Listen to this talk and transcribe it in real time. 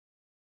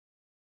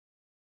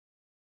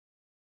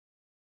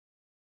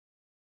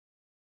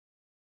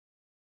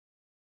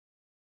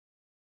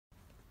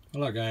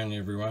Hello again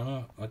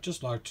everyone. I'd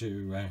just like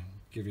to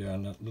give you a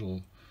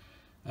little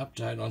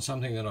update on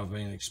something that I've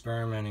been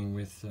experimenting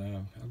with.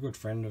 A good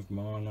friend of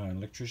mine, an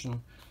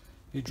electrician,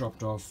 he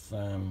dropped off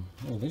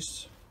all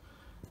this.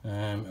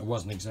 It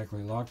wasn't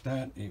exactly like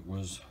that, it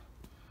was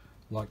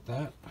like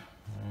that.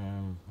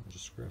 I'll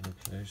just grab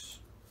a piece,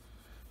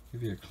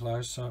 give you a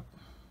close-up.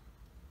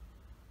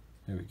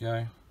 There we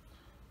go.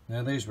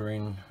 Now these were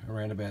in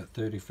around about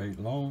 30 feet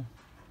long,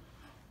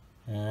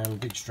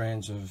 big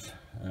strands of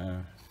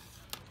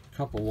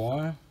copper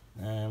wire,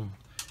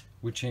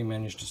 which he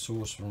managed to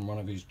source from one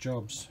of his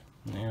jobs.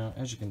 Now,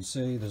 as you can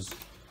see,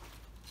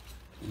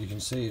 you can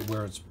see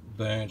where it's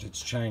burnt,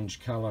 it's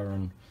changed colour,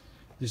 and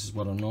this is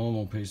what a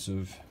normal piece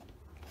of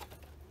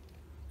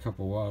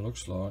copper wire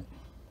looks like.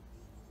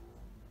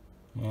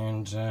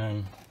 And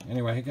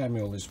anyway, he gave me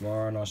all this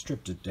wire, and I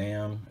stripped it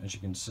down, as you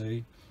can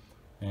see,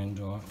 and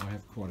I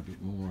have quite a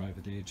bit more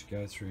over there to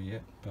go through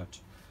yet. But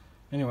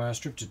anyway, I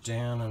stripped it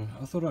down, and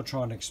I thought I'd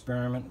try an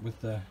experiment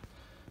with the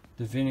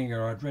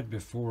vinegar. I'd read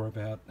before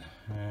about,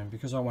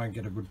 because I won't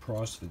get a good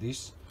price for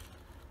this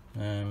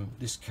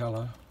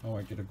colour, I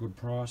won't get a good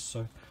price,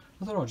 so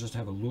I thought I'd just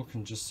have a look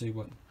and just see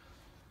what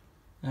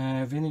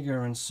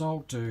vinegar and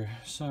salt do.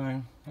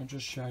 So I'll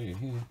just show you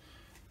here.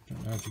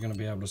 Don't know if you're going to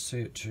be able to see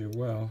it too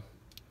well.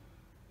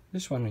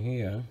 This one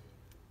here,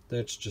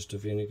 that's just a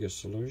vinegar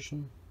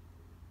solution,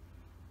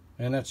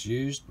 and that's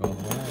used, by the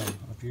way,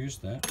 I've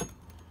used that.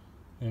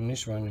 And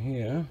this one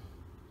here,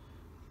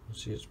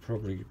 see, it's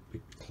probably a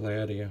bit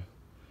cloudier.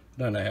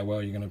 I don't know how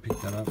well you're going to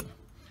pick that up.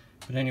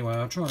 But anyway,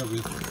 I tried it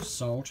with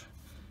salt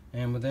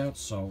and without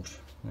salt,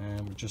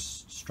 and with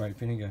just straight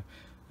vinegar.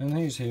 And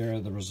these here are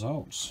the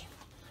results.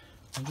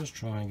 I'll just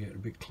try and get a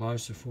bit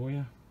closer for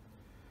you.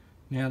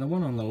 Now the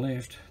one on the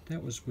left,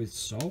 that was with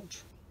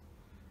salt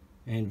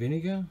and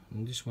vinegar,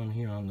 and this one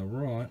here on the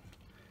right,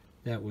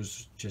 that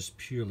was just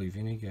purely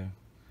vinegar.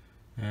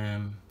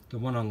 The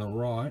one on the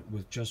right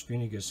with just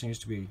vinegar seems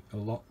to be a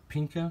lot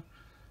pinker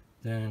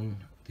than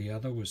the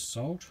other with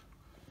salt.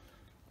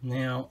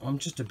 Now I'm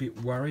just a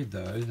bit worried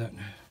though that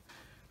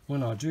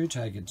when I do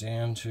take it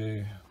down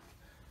to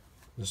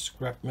the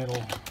scrap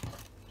metal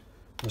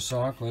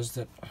recyclers,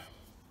 that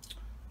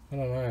I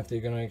don't know if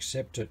they're going to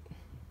accept it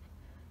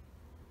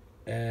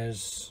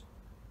as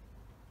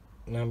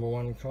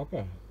 #1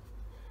 copper.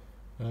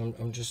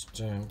 I'm just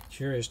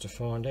curious to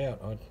find out.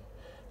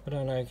 I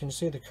don't know, can you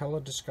see the colour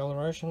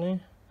discoloration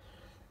there?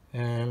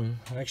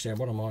 Actually,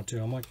 what I might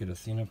do, I might get a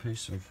thinner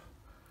piece of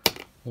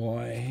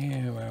wire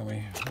here. Where are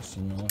we? That's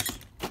nice.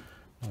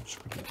 I'll just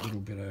put that little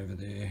bit over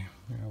there.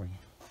 Where are we?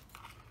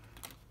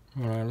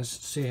 Alright,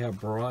 let's see how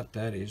bright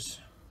that is.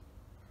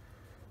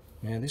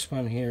 Now this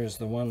one here is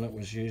the one that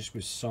was used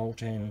with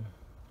salt and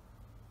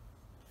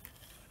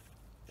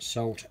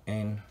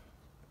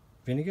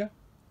vinegar.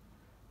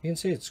 You can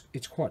see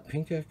it's quite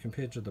pinker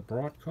compared to the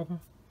bright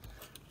copper.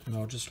 And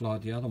I'll just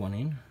slide the other one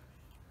in,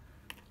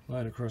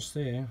 slide across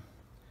there,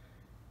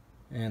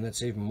 and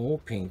that's even more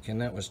pink, and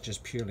that was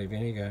just purely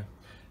vinegar.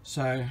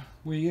 So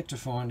we're yet to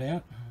find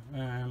out.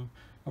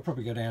 I'll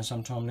probably go down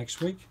sometime next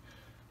week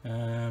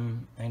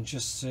and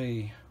just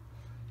see,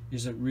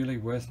 is it really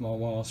worth my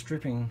while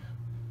stripping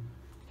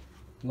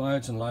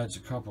loads and loads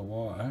of copper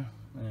wire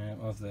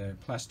of the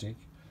plastic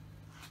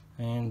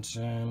and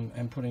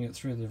putting it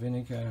through the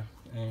vinegar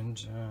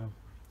and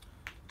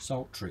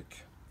salt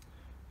trick.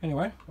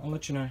 Anyway, I'll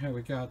let you know how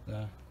we go at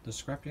the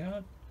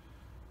scrapyard,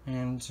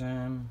 and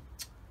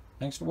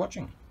thanks for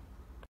watching.